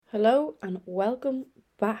Hello and welcome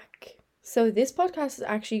back. So this podcast is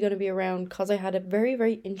actually going to be around because I had a very,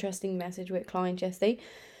 very interesting message with a client yesterday,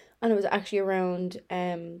 and it was actually around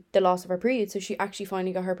the loss of her period. So she actually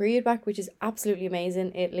finally got her period back, which is absolutely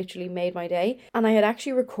amazing. It literally made my day. And I had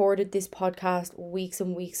actually recorded this podcast weeks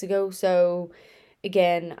and weeks ago. So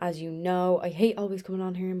again, as you know, I hate always coming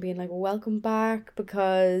on here and being like, welcome back,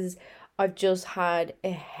 because I've just had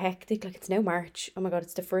a hectic, it's now March. Oh my God,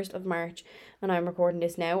 it's the 1st of March and I'm recording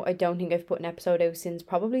this now. I don't think I've put an episode out since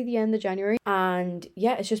probably the end of January. And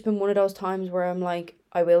yeah, it's just been one of those times where I'm like,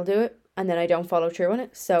 I will do it, and then I don't follow through on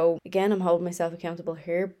it. So again, I'm holding myself accountable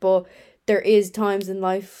here, but there is times in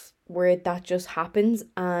life where that just happens,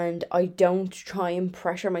 and I don't try and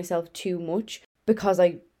pressure myself too much because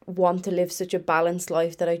I want to live such a balanced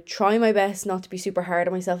life that I try my best not to be super hard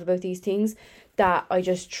on myself about these things, that I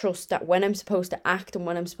just trust that when I'm supposed to act and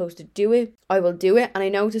when I'm supposed to do it, I will do it. And I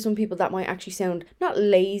know to some people that might actually sound not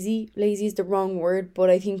lazy is the wrong word, but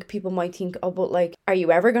I think people might think, oh, but like, are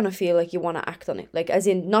you ever going to feel like you want to act on it? Like, as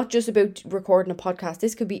in, not just about recording a podcast.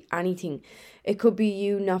 This could be anything. It could be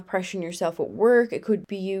you not pressuring yourself at work. It could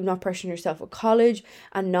be you not pressuring yourself at college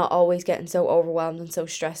and not always getting so overwhelmed and so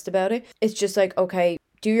stressed about it. It's just like, okay,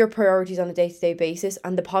 do your priorities on a day-to-day basis.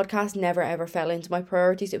 And the podcast never ever fell into my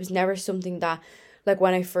priorities. It was never something that, like,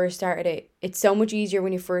 when I first started it, it's so much easier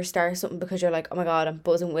when you first start something because you're like, oh my God, I'm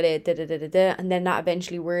buzzing with it, and then that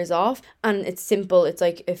eventually wears off. And it's simple. It's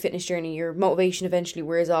like a fitness journey. Your motivation eventually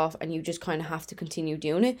wears off and you just kind of have to continue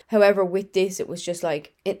doing it. However, with this, it was just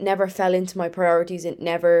like, it never fell into my priorities.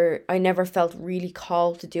 I never felt really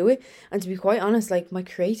called to do it. And to be quite honest, like, my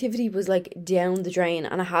creativity was like down the drain,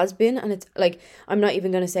 and it has been. And it's like, I'm not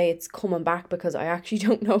even going to say it's coming back because I actually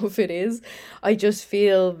don't know if it is. I just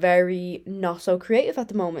feel very not so creative at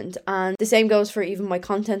the moment. And the same goes for even my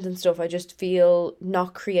content and stuff. I just feel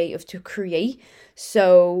not creative to create.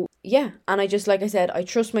 So yeah, and I just, like I said, I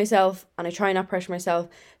trust myself and I try not pressure myself,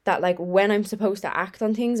 that like when I'm supposed to act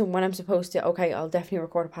on things and when I'm supposed to, okay, I'll definitely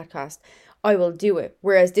record a podcast, I will do it.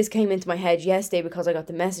 Whereas this came into my head yesterday because I got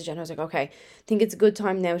the message and I was like, okay, I think it's a good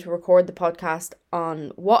time now to record the podcast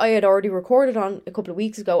on what I had already recorded on a couple of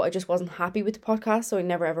weeks ago. I just wasn't happy with the podcast, so I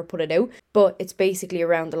never ever put it out. But it's basically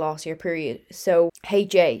around the loss of your period. So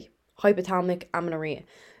HA, Hypothalamic Amenorrhea.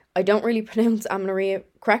 I don't really pronounce amenorrhea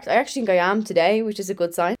correct. I actually think I am today, which is a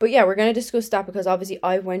good sign. But yeah, we're going to discuss that because obviously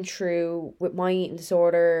I went through, with my eating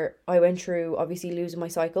disorder, I went through obviously losing my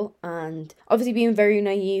cycle, and obviously being very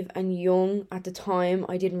naive and young at the time,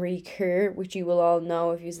 I didn't really care, which you will all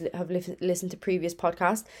know if you have listened to previous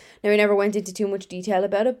podcasts. Now, I never went into too much detail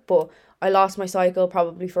about it, but I lost my cycle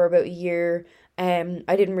probably for about a year.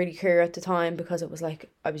 I didn't really care at the time because it was like,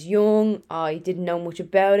 I was young, I didn't know much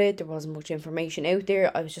about it, there wasn't much information out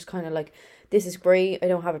there. I was just kind of like, this is great, I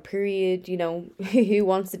don't have a period, who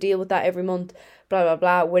wants to deal with that every month, blah blah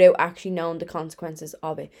blah, without actually knowing the consequences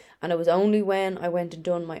of it. And it was only when I went and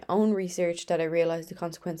done my own research that I realised the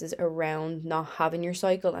consequences around not having your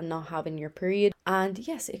cycle and not having your period. And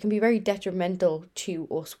yes, it can be very detrimental to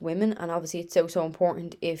us women, and obviously it's so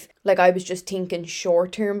important. If, like, I was just thinking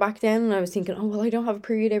short term back then, and I was thinking, oh well, I don't have a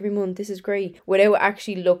period every month, this is great, without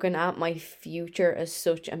actually looking at my future as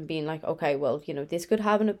such and being like, okay, well, this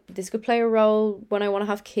could play a role when I want to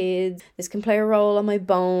have kids, this can play a role on my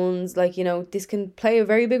bones, like, this can play a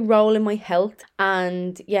very big role in my health.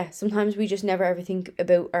 And yeah, sometimes we just never ever think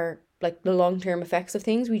about our, like, the long-term effects of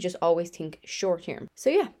things. We just always think short term. So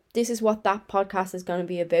yeah, this is what that podcast is going to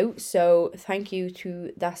be about. So thank you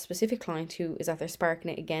to that specific client who is out there sparking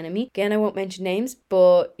it again in me. Again, I won't mention names,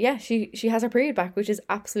 but yeah, she has her period back, which is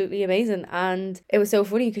absolutely amazing. And it was so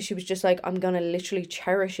funny because she was just like, I'm going to literally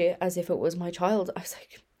cherish it as if it was my child. I was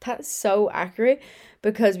like, that's so accurate,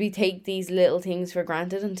 because we take these little things for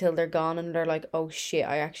granted until they're gone and they're like, oh shit,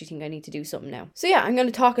 I actually think I need to do something now. So yeah, I'm going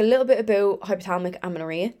to talk a little bit about hypothalamic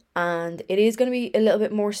amenorrhea, and it is going to be a little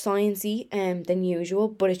bit more sciencey than usual,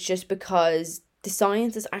 but it's just because the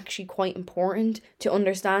science is actually quite important to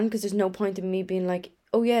understand, because there's no point in me being like,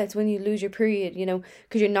 oh yeah, it's when you lose your period,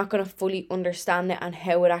 because you're not going to fully understand it and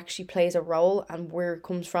how it actually plays a role and where it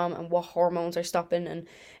comes from and what hormones are stopping and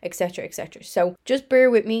etc. etc. So just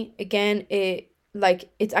bear with me. Again,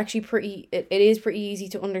 it's actually it is pretty easy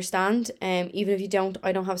to understand, even if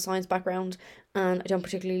I don't have a science background and I don't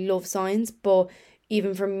particularly love science, but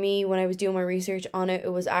even for me, when I was doing my research on it,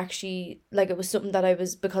 it was actually like, it was something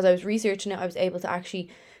that because I was researching it, I was able to actually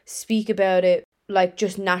speak about it like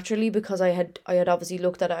just naturally, because I had obviously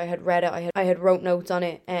looked at it, I had read it, I had wrote notes on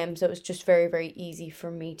it, so it was just very, very easy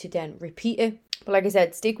for me to then repeat it. But like I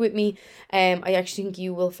said, stick with me. I actually think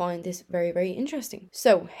you will find this very, very interesting.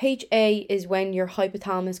 So HA is when your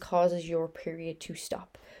hypothalamus causes your period to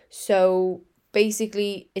stop. So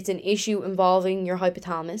basically, it's an issue involving your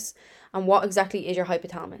hypothalamus. And what exactly is your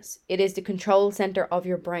hypothalamus? It is the control center of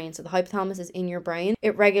your brain. So the hypothalamus is in your brain.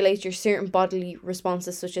 It regulates your certain bodily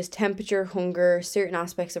responses such as temperature, hunger, certain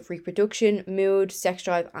aspects of reproduction, mood, sex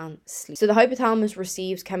drive, and sleep. So the hypothalamus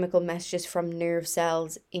receives chemical messages from nerve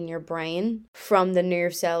cells in your brain, from the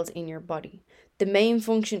nerve cells in your body. The main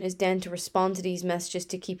function is then to respond to these messages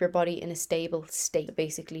to keep your body in a stable state,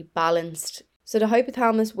 basically balanced. So the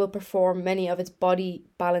hypothalamus will perform many of its body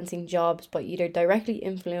balancing jobs by either directly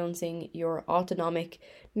influencing your autonomic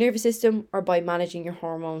nervous system or by managing your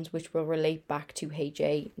hormones, which will relate back to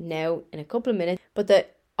HA now in a couple of minutes. But the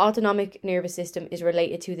autonomic nervous system is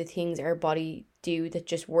related to the things our body do that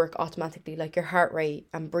just work automatically, like your heart rate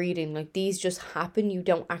and breathing. Like these just happen. You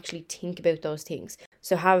don't actually think about those things.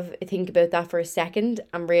 So have a think about that for a second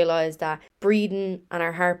and realize that breathing and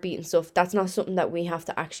our heartbeat and stuff, that's not something that we have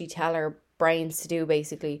to actually tell our brains to do,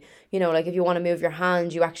 basically. You know, like if you want to move your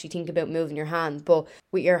hand, you actually think about moving your hand, but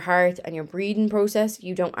with your heart and your breathing process,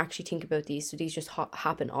 you don't actually think about these. So these just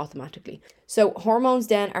happen automatically. So hormones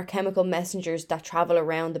then are chemical messengers that travel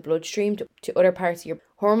around the bloodstream to other parts of your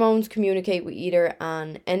hormones. Communicate with either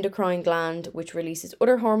an endocrine gland, which releases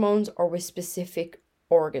other hormones, or with specific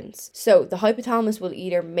organs. So the hypothalamus will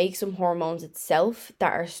either make some hormones itself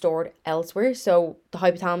that are stored elsewhere. So the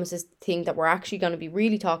hypothalamus is the thing that we're actually going to be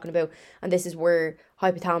really talking about, and this is where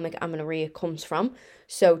hypothalamic amenorrhea comes from.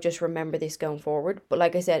 So just remember this going forward. But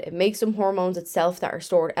like I said, it makes some hormones itself that are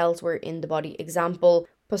stored elsewhere in the body. Example,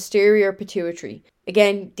 posterior pituitary.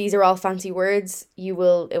 Again, these are all fancy words. It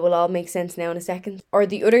will all make sense now in a second. Or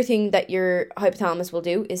the other thing that your hypothalamus will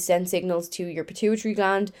do is send signals to your pituitary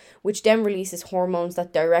gland, which then releases hormones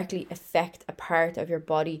that directly affect a part of your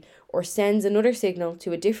body, or sends another signal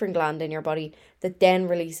to a different gland in your body that then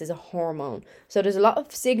releases a hormone. So there's a lot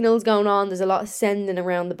of signals going on. There's a lot of sending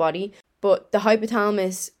around the body. But the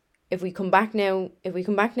hypothalamus, if we come back now to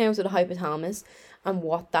the hypothalamus and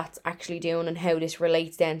what that's actually doing and how this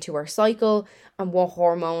relates then to our cycle and what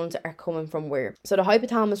hormones are coming from where. So the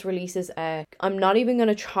hypothalamus releases I'm not even going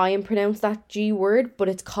to try and pronounce that G word, but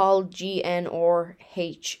it's called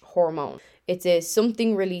GnRH hormone. It's a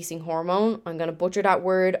something releasing hormone. I'm going to butcher that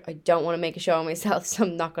word. I don't want to make a show of myself, so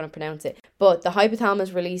I'm not going to pronounce it. But the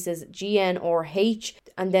hypothalamus releases GnRH,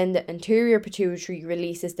 and then the anterior pituitary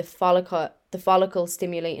releases the follicle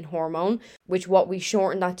stimulating hormone, which what we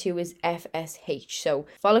shorten that to is FSH. So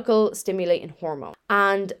follicle stimulating hormone,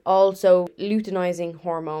 and also luteinizing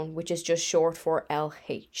hormone, which is just short for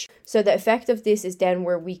LH. So the effect of this is then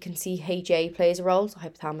where we can see HA plays a role. So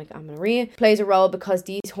hypothalamic amenorrhea plays a role because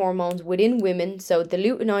these hormones within women, so the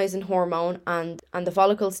luteinizing hormone and the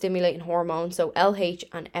follicle stimulating hormone, so LH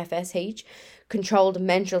and FSH, control the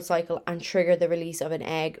menstrual cycle and trigger the release of an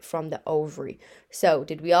egg from the ovary. So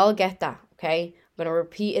did we all get that? Okay, I'm going to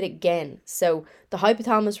repeat it again. So the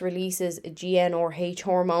hypothalamus releases a GnRH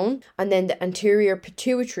hormone, and then the anterior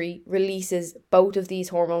pituitary releases both of these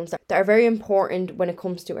hormones that are very important when it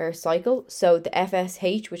comes to our cycle. So the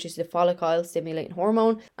FSH, which is the follicle stimulating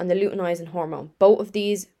hormone, and the luteinizing hormone. Both of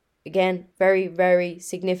these, again, very, very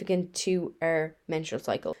significant to our menstrual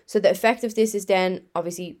cycle. So the effect of this is then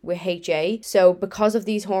obviously with HA. So because of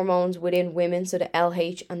these hormones within women, so the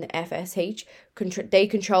LH and the FSH, they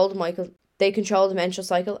control the menstrual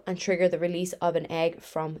cycle and trigger the release of an egg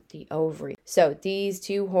from the ovary. So these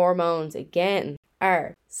two hormones, again,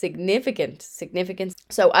 are significant.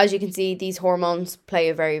 So as you can see, these hormones play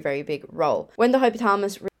a very, very big role. When the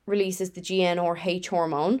hypothalamus releases the GnRH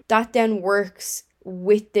hormone, that then works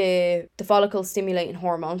with the follicle stimulating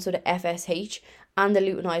hormone, so the FSH, and the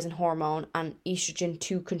luteinizing hormone and estrogen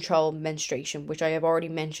to control menstruation, which I have already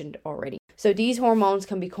mentioned already. So these hormones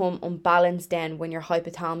can become unbalanced then when your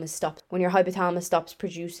hypothalamus stops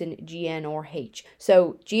producing GnRH.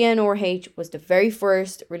 So GnRH was the very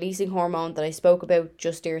first releasing hormone that I spoke about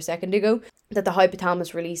just there a second ago that the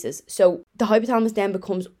hypothalamus releases. So the hypothalamus then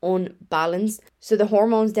becomes unbalanced. So the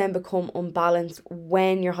hormones then become unbalanced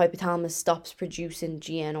when your hypothalamus stops producing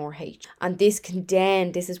GnRH. And this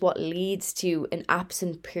is what leads to an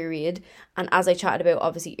absent period. And as I chatted about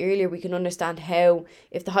obviously earlier, we can understand how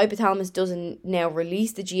if the hypothalamus doesn't now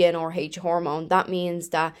release the GnRH hormone, that means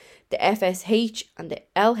that the FSH and the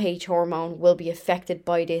LH hormone will be affected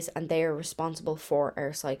by this, and they are responsible for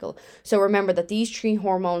our cycle. So remember that these three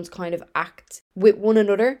hormones kind of act with one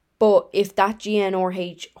another, but if that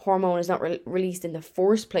GnRH hormone is not released in the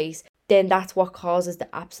first place, then that's what causes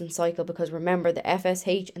the absent cycle. Because remember, the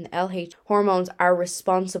FSH and the LH hormones are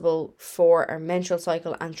responsible for our menstrual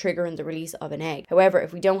cycle and triggering the release of an egg. However,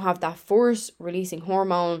 if we don't have that force releasing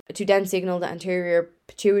hormone to then signal the anterior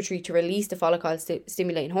pituitary to release the follicle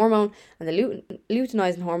stimulating hormone and the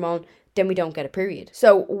luteinizing hormone, then we don't get a period.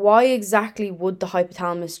 So why exactly would the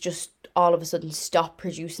hypothalamus just all of a sudden stop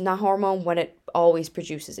producing that hormone when it always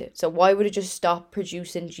produces it? So why would it just stop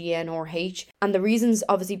producing GnRH? And the reasons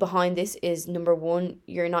obviously behind this is, number one,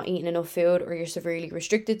 you're not eating enough food or you're severely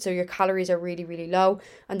restricted, so your calories are really, really low.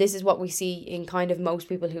 And this is what we see in kind of most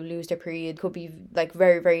people who lose their period. Could be like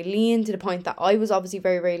very, very lean, to the point that I was obviously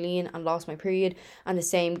very, very lean and lost my period. And the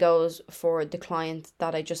same goes for the client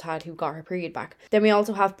that I just had who got her period back. Then we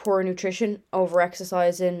also have poor nutrition,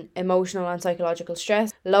 over-exercising, emotional and psychological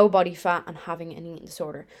stress, low body fat, and having an eating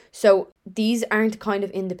disorder. So these aren't kind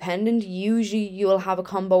of independent. Usually you will have a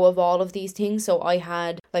combo of all of these things. So I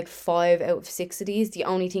had like 5 out of 6 of these. The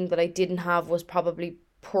only thing that I didn't have was probably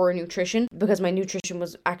poor nutrition, because my nutrition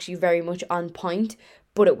was actually very much on point.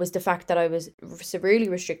 But it was the fact that I was severely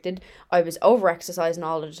restricted. I was over-exercising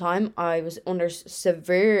all the time. I was under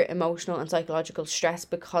severe emotional and psychological stress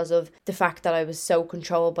because of the fact that I was so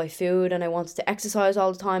controlled by food and I wanted to exercise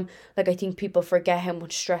all the time. Like, I think people forget how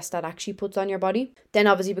much stress that actually puts on your body. Then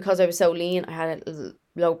obviously, because I was so lean, I had a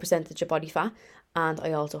low percentage of body fat. And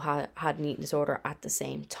I also had an eating disorder at the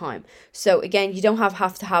same time. So again, you don't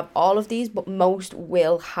have to have all of these, but most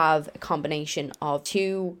will have a combination of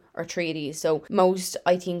 2 or 3 of these. So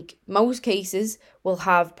I think most cases will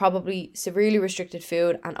have probably severely restricted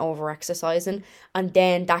food and over-exercising. And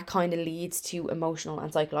then that kind of leads to emotional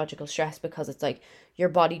and psychological stress, because it's like your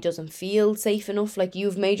body doesn't feel safe enough. Like,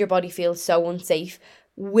 you've made your body feel so unsafe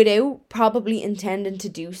without probably intending to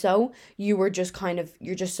do so. You're just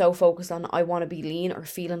so focused on, I want to be lean, or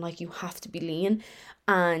feeling like you have to be lean.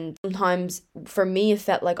 And sometimes for me, it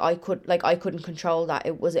felt like I couldn't control that.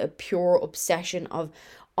 It was a pure obsession of,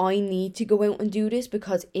 I need to go out and do this,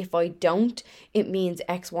 because if I don't, it means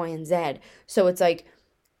X, Y, and Z. So it's like,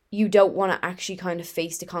 you don't want to actually kind of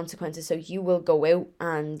face the consequences. So you will go out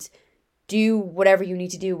and do whatever you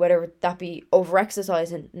need to do, whether that be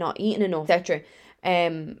over-exercising, not eating enough, etc.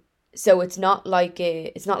 So it's not like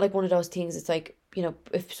one of those things. It's like,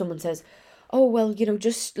 if someone says, oh, well,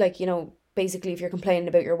 just like, basically if you're complaining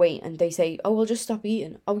about your weight and they say, oh, well, just stop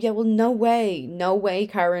eating. Oh yeah, well, no way,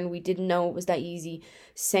 Karen, we didn't know it was that easy.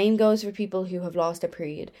 Same goes for people who have lost their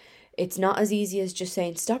period. It's not as easy as just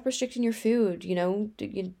saying, stop restricting your food, you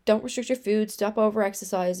don't restrict your food, stop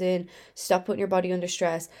over-exercising, stop putting your body under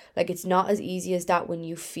stress. Like, it's not as easy as that when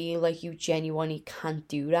you feel like you genuinely can't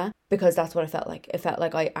do that, because that's what it felt like. It felt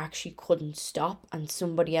like I actually couldn't stop, and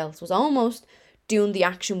somebody else was almost doing the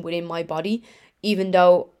action within my body, even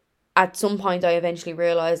though at some point I eventually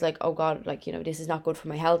realized, like, oh God, like, this is not good for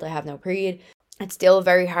my health. I have no period. It's still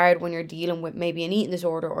very hard when you're dealing with maybe an eating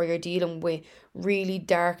disorder, or you're dealing with really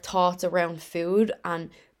dark thoughts around food and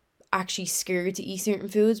actually scared to eat certain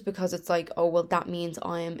foods, because it's like, oh, well, that means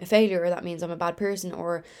I'm a failure, or that means I'm a bad person,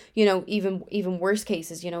 or, even worse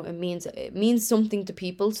cases, it means something to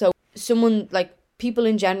people. So people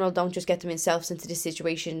in general don't just get themselves into this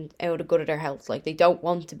situation out of good of their health. Like, they don't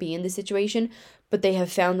want to be in this situation, but they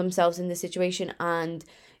have found themselves in this situation. And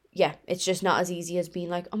yeah, it's just not as easy as being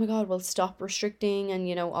like, oh my God, well, stop restricting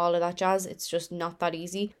and, all of that jazz. It's just not that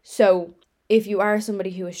easy. So if you are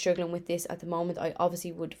somebody who is struggling with this at the moment, I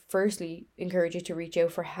obviously would firstly encourage you to reach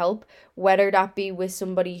out for help, whether that be with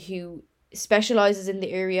somebody who specializes in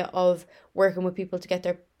the area of working with people to get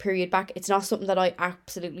their period back. It's not something that I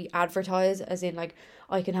absolutely advertise, as in like,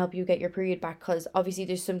 I can help you get your period back, because obviously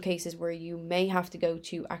there's some cases where you may have to go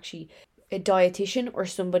to actually a dietitian or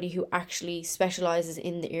somebody who actually specializes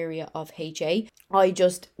in the area of HA. I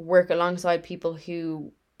just work alongside people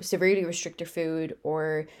who severely restrict their food,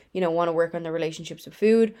 or want to work on their relationships with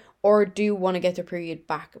food, or do want to get their period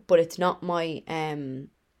back. But it's not my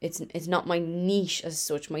it's not my niche as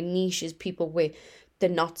such. My niche is people with the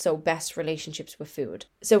not so best relationships with food.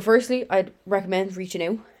 So firstly, I'd recommend reaching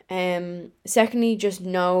out. Secondly, just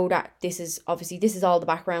know that this is all the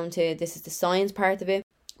background to this is the science part of it.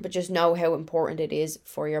 But just know how important it is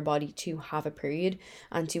for your body to have a period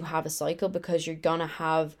and to have a cycle, because you're gonna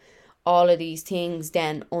have all of these things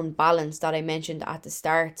then unbalanced that I mentioned at the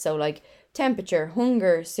start. So like temperature,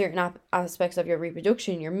 hunger, certain aspects of your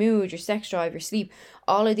reproduction, your mood, your sex drive, your sleep,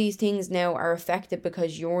 all of these things now are affected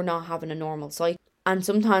because you're not having a normal cycle. And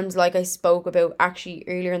sometimes, like I spoke about actually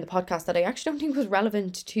earlier in the podcast, that I actually don't think was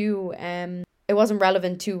relevant to it wasn't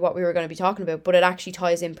relevant to what we were going to be talking about, but it actually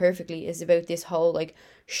ties in perfectly, is about this whole like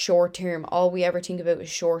short term. All we ever think about is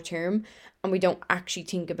short term, and we don't actually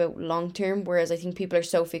think about long term. Whereas I think people are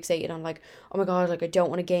so fixated on like, oh my God, like I don't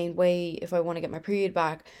want to gain weight if I want to get my period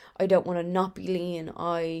back. I don't want to not be lean.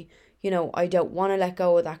 I don't want to let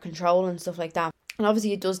go of that control and stuff like that. And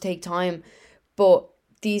obviously it does take time, but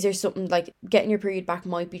these are something like getting your period back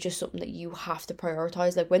might be just something that you have to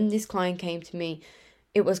prioritize. Like when this client came to me,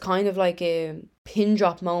 it was kind of like a pin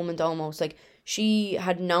drop moment almost. Like she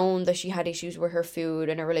had known that she had issues with her food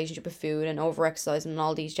and her relationship with food and overexercising and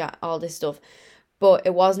all this stuff. But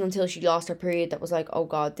it wasn't until she lost her period that was like, oh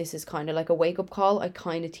God, this is kind of like a wake up call. I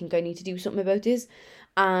kind of think I need to do something about this.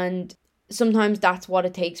 And sometimes that's what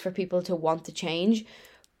it takes for people to want to change.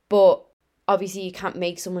 But obviously you can't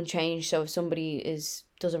make someone change. So if somebody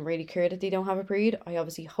doesn't really care that they don't have a period, I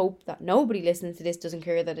obviously hope that nobody listening to this doesn't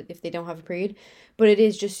care that if they don't have a period. But it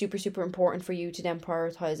is just super, super important for you to then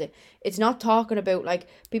prioritize it. It's not talking about like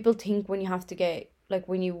people think when you have to get like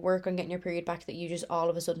when you work on getting your period back that you just all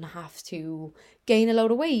of a sudden have to gain a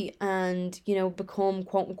load of weight and become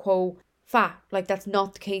quote unquote fat. Like that's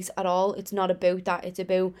not the case at all. It's not about that. It's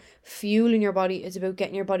about fueling your body. It's about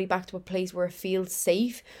getting your body back to a place where it feels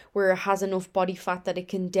safe, where it has enough body fat that it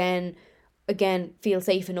can then again feel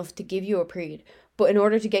safe enough to give you a period. But in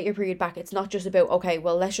order to get your period back, it's not just about, okay,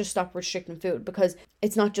 well, let's just stop restricting food, because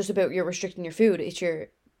it's not just about you're restricting your food. It's your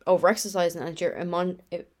overexercising and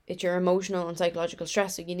it's your emotional and psychological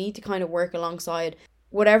stress. So you need to kind of work alongside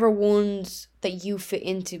whatever ones that you fit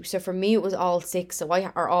into. So for me, it was all six,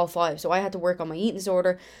 or all five. So I had to work on my eating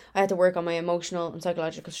disorder. I had to work on my emotional and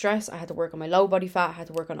psychological stress. I had to work on my low body fat. I had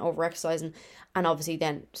to work on overexercising, and obviously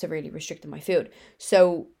then severely restricting my food.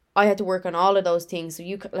 So I had to work on all of those things. So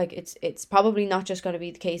it's probably not just going to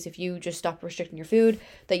be the case if you just stop restricting your food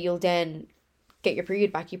that you'll then get your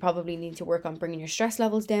period back. You probably need to work on bringing your stress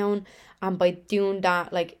levels down. And by doing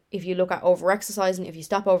that, like if you look at overexercising, if you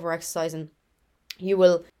stop overexercising, you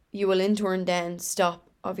will in turn then stop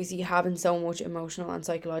obviously having so much emotional and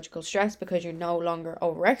psychological stress, because you're no longer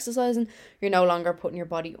overexercising. You're no longer putting your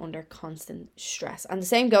body under constant stress. And the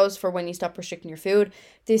same goes for when you stop restricting your food.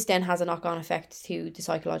 This then has a knock-on effect to the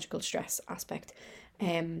psychological stress aspect.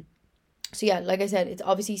 So yeah, like I said, it's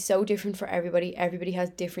obviously so different for everybody. Everybody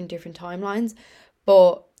has different timelines,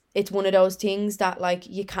 but it's one of those things that like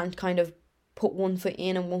you can't kind of put one foot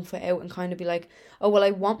in and one foot out and kind of be like, oh well,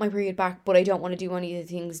 I want my period back, but I don't want to do any of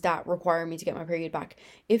the things that require me to get my period back.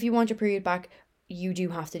 If you want your period back, you do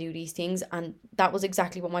have to do these things. And that was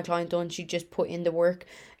exactly what my client done. She just put in the work.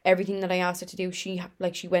 Everything that I asked her to do, she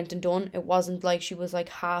went and done. It wasn't like she was like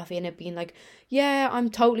half in it being like, yeah, I'm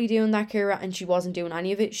totally doing that, Kira, and she wasn't doing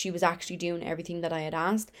any of it. She was actually doing everything that I had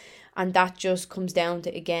asked. And that just comes down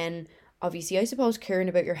to, again, obviously I suppose caring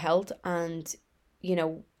about your health and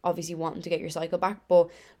obviously wanting to get your cycle back. But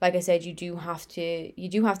like I said, you do have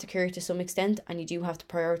to care to some extent, and you do have to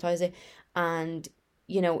prioritize it. And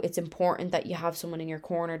it's important that you have someone in your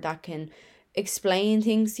corner that can explain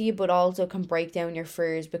things to you, but also can break down your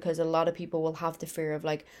fears, because a lot of people will have the fear of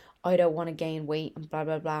like, I don't want to gain weight and blah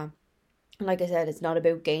blah blah. And like I said, it's not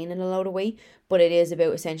about gaining a load of weight, but it is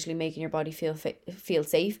about essentially making your body feel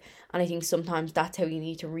safe. And I think sometimes that's how you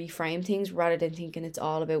need to reframe things, rather than thinking it's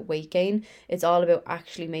all about weight gain. It's all about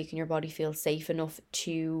actually making your body feel safe enough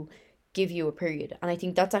to give you a period. And I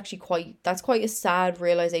think that's actually quite a sad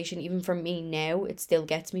realization. Even for me now, it still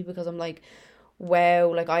gets me, because I'm like,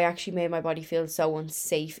 wow, like I actually made my body feel so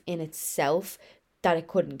unsafe in itself that it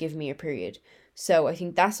couldn't give me a period. So I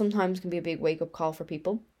think that sometimes can be a big wake up call for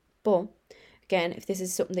people. But again, if this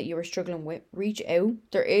is something that you are struggling with, reach out.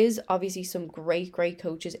 There is obviously some great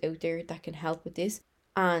coaches out there that can help with this.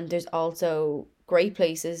 And there's also great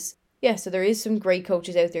places. Yeah, so there is some great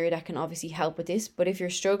coaches out there that can obviously help with this. But if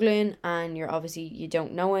you're struggling and you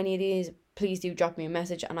don't know any of these, please do drop me a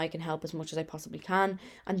message and I can help as much as I possibly can.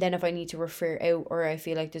 And then if I need to refer out, or I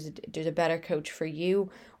feel like there's a better coach for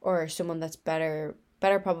you, or someone that's better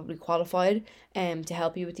probably qualified to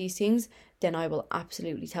help you with these things, then I will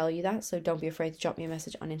absolutely tell you that. So don't be afraid to drop me a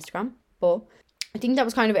message on Instagram. But I think that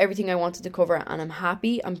was kind of everything I wanted to cover, and I'm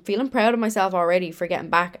happy. I'm feeling proud of myself already for getting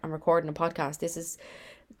back and recording a podcast. This is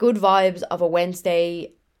good vibes of a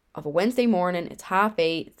Wednesday morning. It's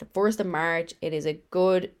 8:30. It's the 1st of March. It is a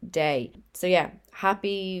good day. So yeah,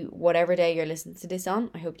 happy whatever day you're listening to this on.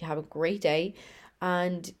 I hope you have a great day.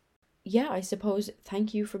 And yeah, I suppose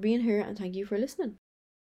thank you for being here and thank you for listening.